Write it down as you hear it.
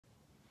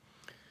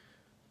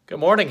Good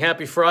morning,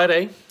 happy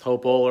Friday.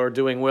 Hope all are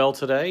doing well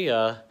today.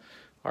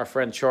 Our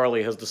friend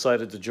Charlie has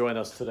decided to join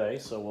us today,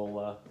 so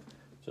we'll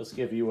just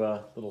give you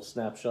a little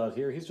snapshot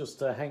here. He's just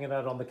hanging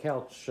out on the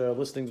couch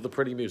listening to the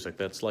pretty music.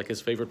 That's like his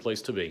favorite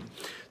place to be.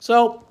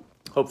 So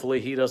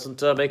hopefully he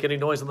doesn't make any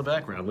noise in the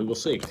background. We will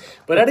see.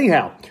 But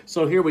anyhow,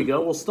 so here we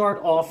go. We'll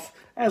start off,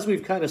 as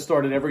we've kind of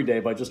started every day,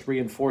 by just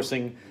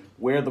reinforcing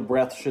where the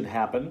breath should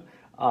happen.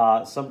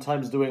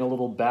 Sometimes doing a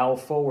little bow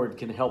forward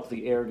can help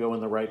the air go in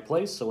the right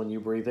place. So when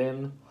you breathe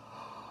in,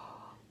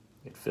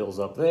 it fills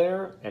up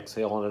there.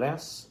 Exhale on an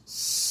S.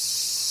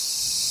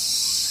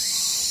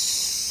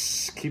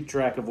 Keep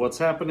track of what's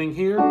happening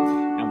here.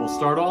 And we'll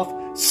start off.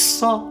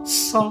 Sa,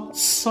 sa,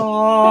 sa.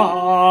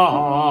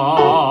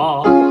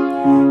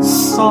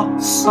 Sa,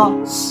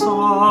 sa, sa.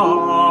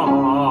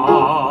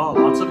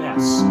 Lots of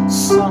S.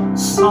 Sa,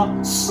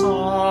 sa,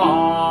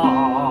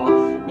 sa.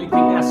 Make the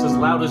S as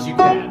loud as you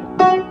can.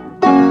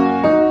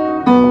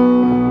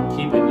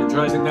 Keep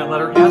energizing that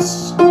letter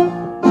S so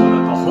that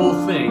the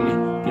whole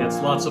thing gets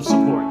lots of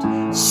support.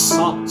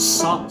 Sa,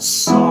 sa,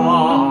 sa.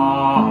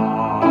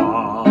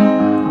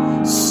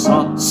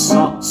 Sa,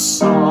 sa,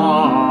 sa.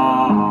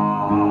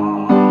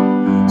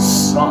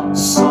 Sa,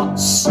 sa,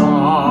 sa.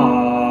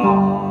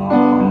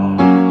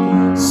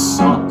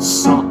 Sa,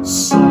 sa,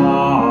 sa.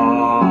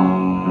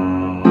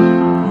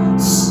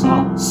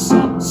 Sa,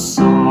 sa,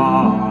 sa.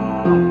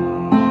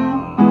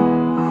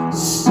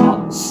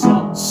 Sa,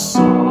 sa,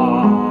 sa.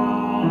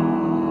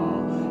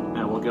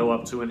 Now we'll go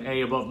up to an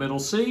A above middle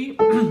C.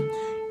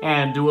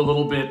 And do a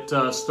little bit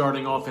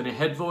starting off in a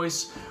head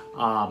voice.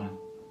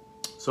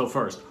 So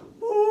first,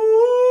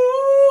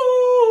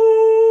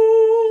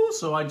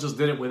 so I just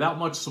did it without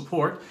much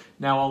support.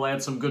 Now I'll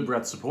add some good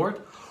breath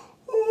support.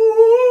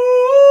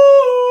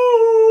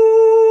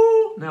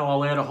 Now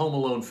I'll add a Home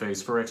Alone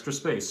face for extra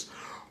space.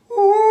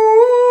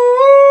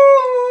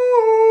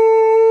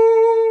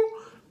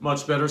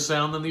 Much better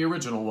sound than the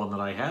original one that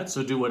I had,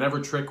 so do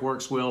whatever trick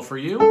works well for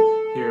you.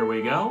 Here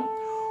we go.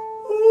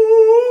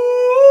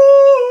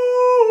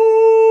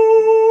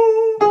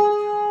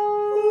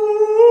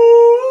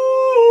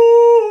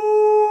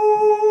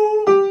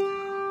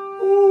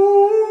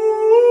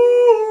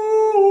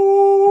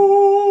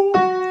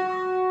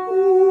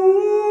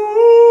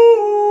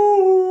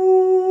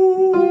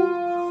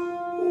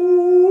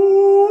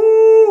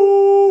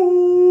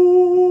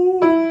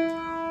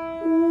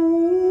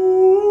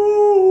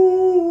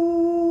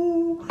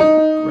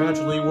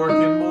 Gradually work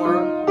in more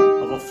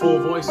of a full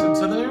voice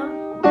into there.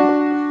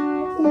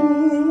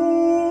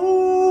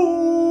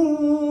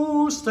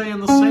 Stay in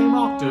the same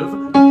octave.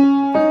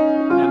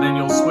 And then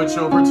you'll switch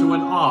over to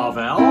an ah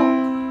vowel.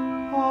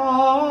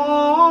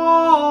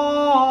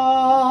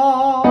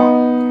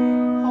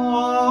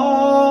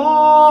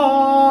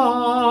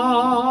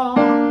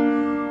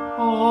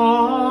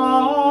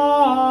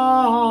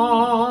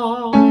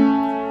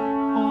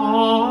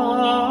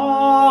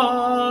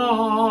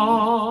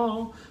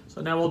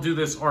 So now we'll do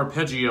this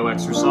arpeggio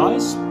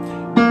exercise.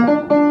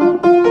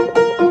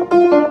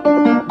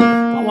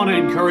 I want to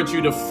encourage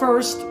you to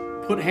first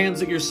put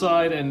hands at your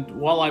side, and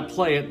while I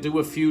play it, do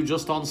a few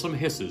just on some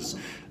hisses.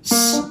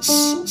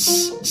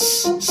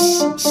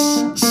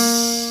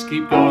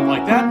 Keep going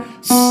like that.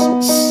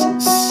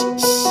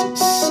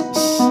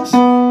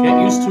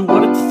 Get used to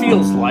what it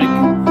feels like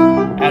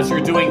as you're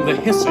doing the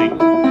hissing,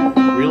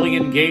 really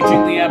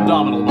engaging the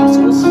abdominal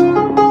muscles.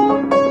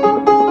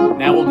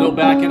 Now we'll go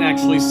back and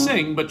actually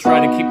sing, but try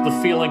to keep the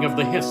feeling of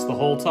the hiss the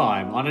whole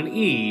time. On an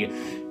E.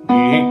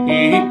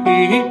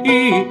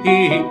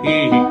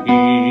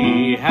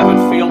 Have it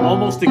feel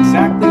almost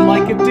exactly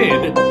like it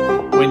did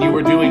when you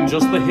were doing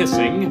just the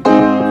hissing.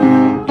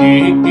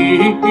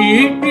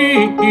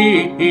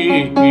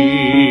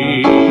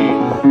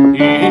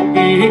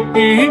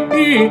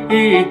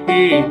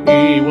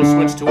 We'll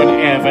switch to an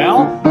E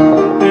vowel.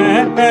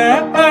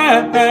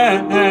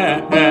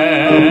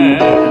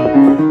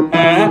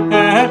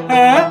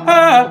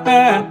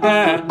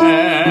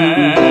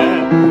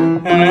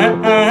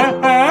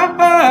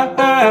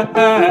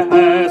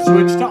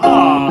 Switch to ah.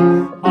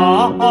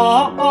 Ah,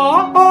 ah,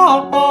 ah,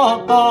 ah,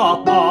 ah,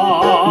 ah, ah.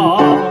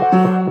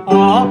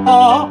 Ah,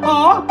 ah,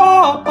 ah,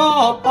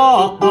 ah,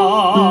 ah,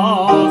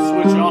 ah.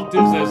 Switch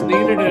octaves as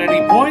needed at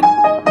any point.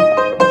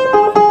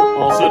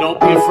 Also, don't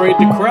be afraid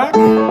to crack.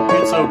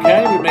 It's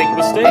okay, we make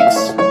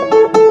mistakes.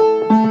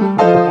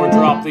 Or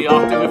drop the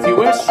octave if you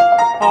wish.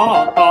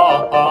 Ah,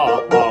 ah,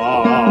 ah,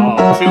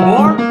 ah. Two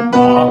more.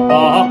 Ah,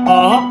 ah,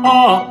 ah,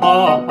 ah,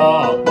 ah,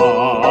 ah,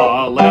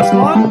 ah. Last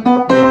one.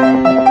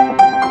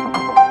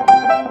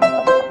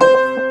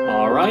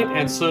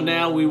 And so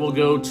now we will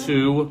go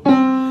to,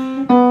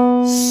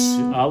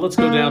 let's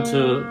go down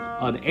to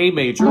an A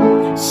major.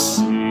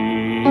 C,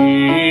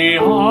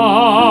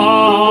 ah.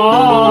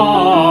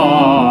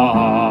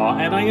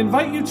 And I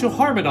invite you to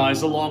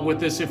harmonize along with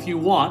this if you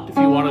want. If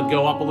you want to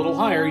go up a little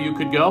higher, you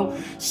could go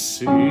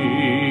C,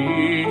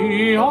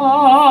 ah,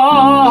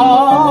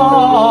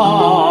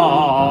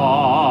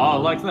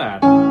 like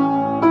that.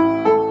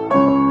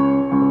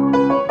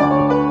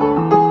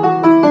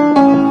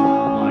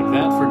 Like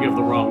that, forgive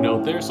the wrong note.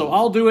 out there. So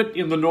I'll do it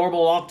in the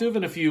normal octave,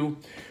 and if you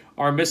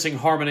are missing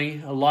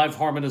harmony, a live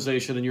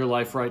harmonization in your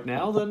life right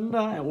now, then,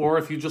 or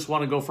if you just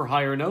want to go for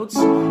higher notes,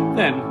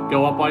 then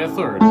go up by a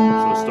third.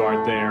 So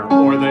start there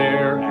or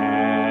there,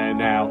 and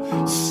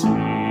now C,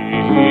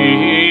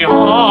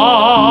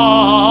 ah.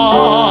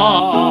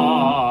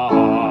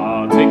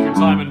 Take your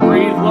time and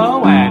breathe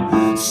low,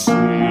 and C, ah.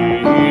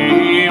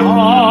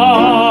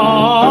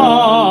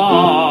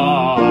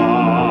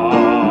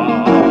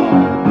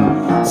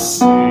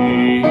 C,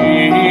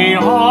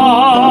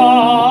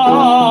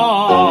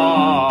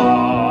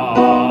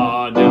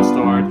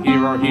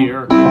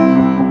 here.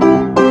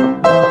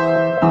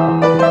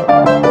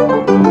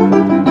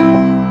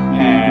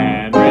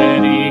 And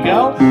ready,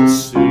 go.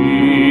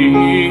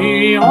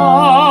 C, ah.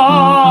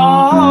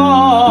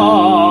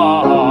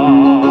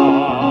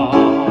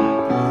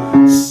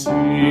 C,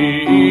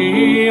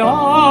 ah.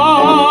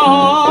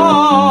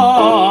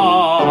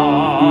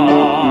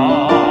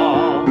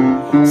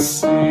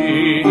 C,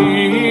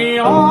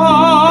 ah.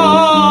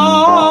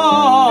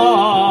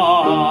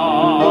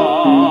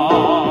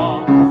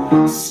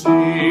 C,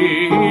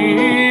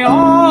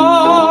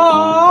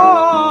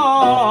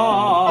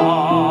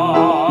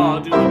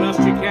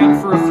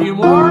 for a few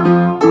more.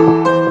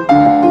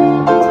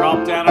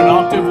 Drop down an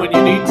octave when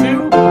you need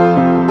to.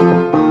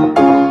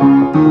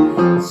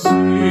 C,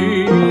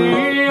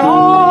 ah.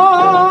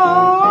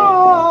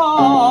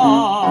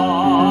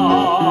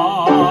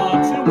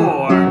 Two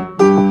more.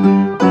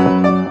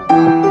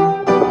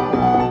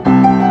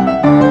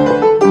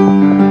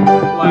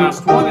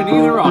 Last one in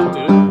either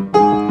octave.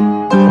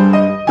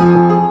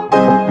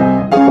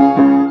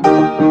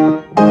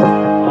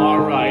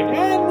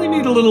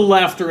 Little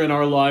laughter in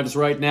our lives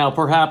right now,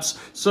 perhaps,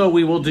 so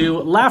we will do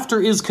laughter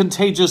is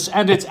contagious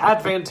and it's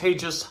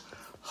advantageous.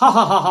 Ha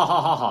ha ha ha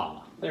ha ha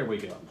ha. There we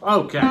go.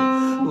 Okay.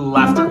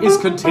 Laughter is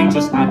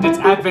contagious and it's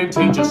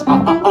advantageous.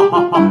 Ha ha ha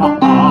ha ha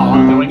ha.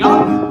 Going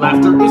on.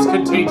 Laughter is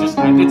contagious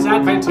and it's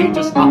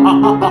advantageous. Ha ha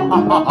ha ha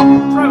ha ha.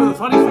 Try with a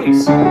funny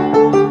face.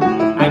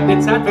 And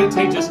it's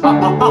advantageous. Ha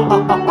ha ha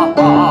ha ha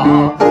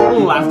ha.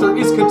 Laughter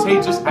is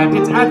contagious and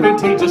it's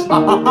advantageous.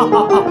 Ha ha ha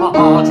ha ha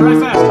ha. Try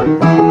faster.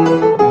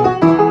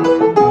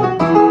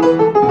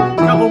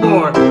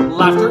 More.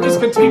 Laughter is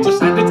contagious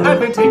and it's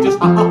advantageous.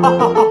 Ha ha ha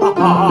ha ha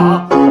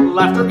ha.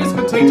 Laughter is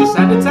contagious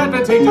and it's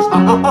advantageous. Ha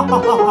ha ha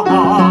ha ha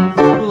ha.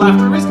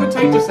 Laughter is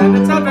contagious and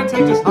it's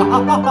advantageous. Ha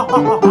ha ha ha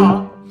ha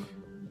ha.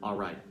 All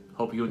right.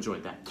 Hope you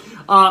enjoyed that.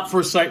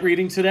 For sight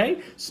reading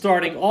today,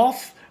 starting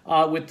off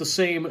with the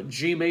same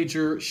G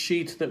major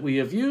sheet that we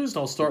have used.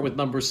 I'll start with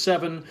number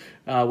 7,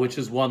 which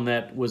is one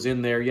that was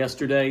in there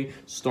yesterday.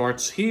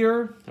 Starts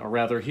here, or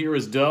rather here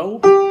is Do,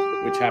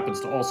 which happens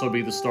to also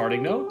be the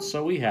starting note.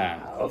 So we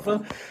have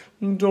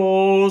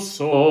Do,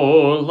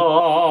 Sol,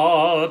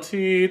 La,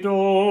 Ti,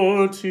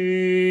 Do,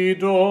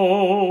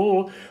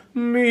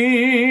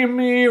 Mi,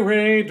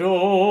 Re,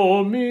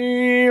 Do,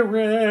 Mi,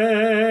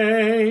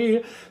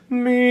 Re,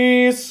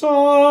 Mi,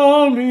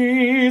 Sol,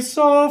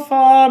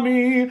 Fa,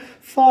 Mi,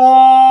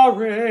 Fa,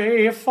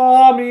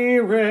 Mi,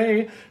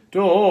 Re,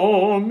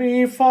 Do,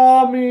 Mi,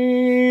 Fa,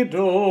 Mi,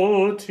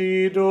 Do,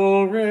 Ti,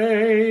 Do,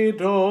 Re,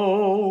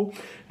 Do.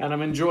 And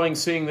I'm enjoying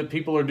seeing that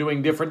people are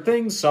doing different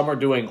things. Some are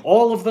doing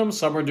all of them.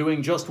 Some are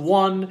doing just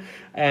one.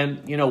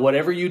 And, you know,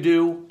 whatever you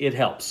do, it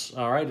helps.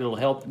 All right? It'll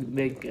help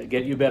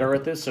get you better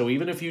at this. So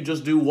even if you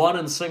just do one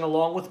and sing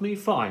along with me,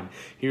 fine.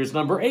 Here's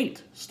number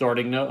 8.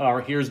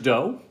 Here's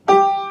Do.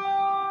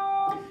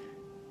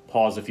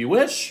 Pause if you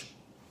wish.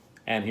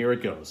 And here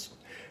it goes.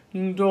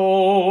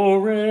 Do,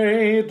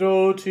 re,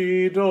 do,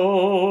 ti,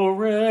 do,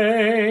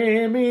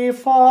 re, mi,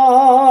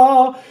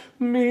 fa,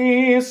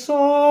 mi,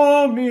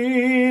 so,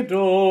 mi,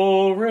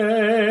 do,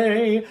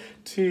 re,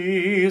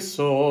 ti,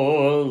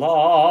 sol,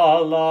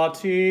 la,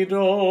 ti,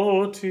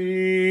 do,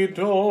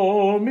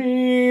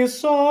 mi,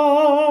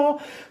 so,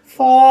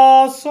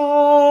 fa,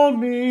 so,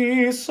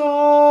 mi,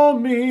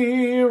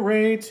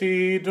 re,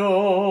 ti,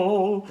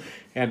 do.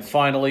 And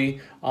finally,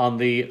 on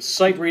the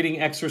sight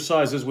reading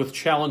exercises with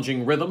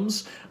challenging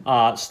rhythms,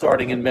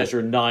 starting in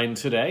measure 9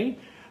 today.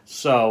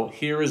 So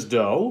here is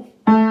Do.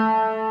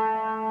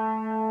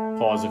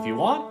 Pause if you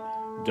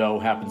want. Do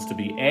happens to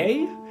be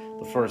A.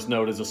 The first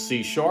note is a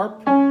C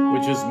sharp,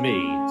 which is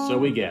Mi. So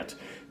we get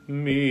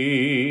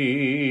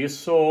Mi,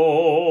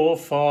 So,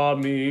 Fa,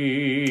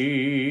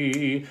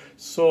 Mi,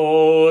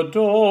 So,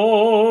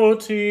 Do,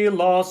 Ti,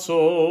 La,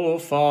 So,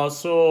 Fa,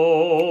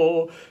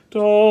 So,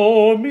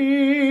 Do,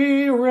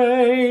 Mi,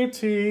 Re,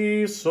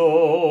 Ti,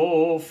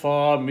 So,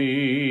 Fa,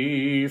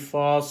 Mi,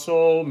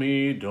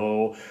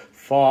 Do,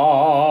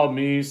 Fa,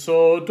 Mi,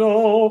 So,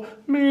 Do,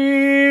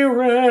 Mi,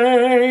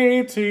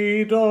 Re,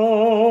 Ti,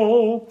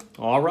 Do.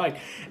 All right.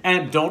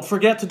 And don't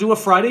forget to do a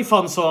Friday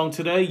Fun Song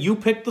today. You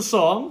pick the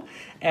song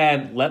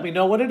and let me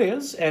know what it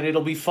is, and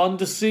it'll be fun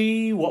to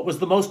see what was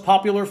the most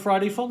popular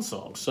Friday Fun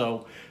Song.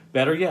 So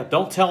better yet,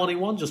 don't tell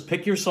anyone, just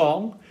pick your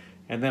song,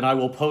 and then I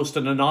will post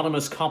an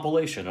anonymous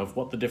compilation of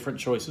what the different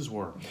choices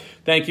were.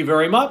 Thank you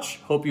very much.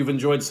 Hope you've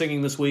enjoyed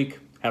singing this week.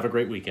 Have a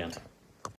great weekend.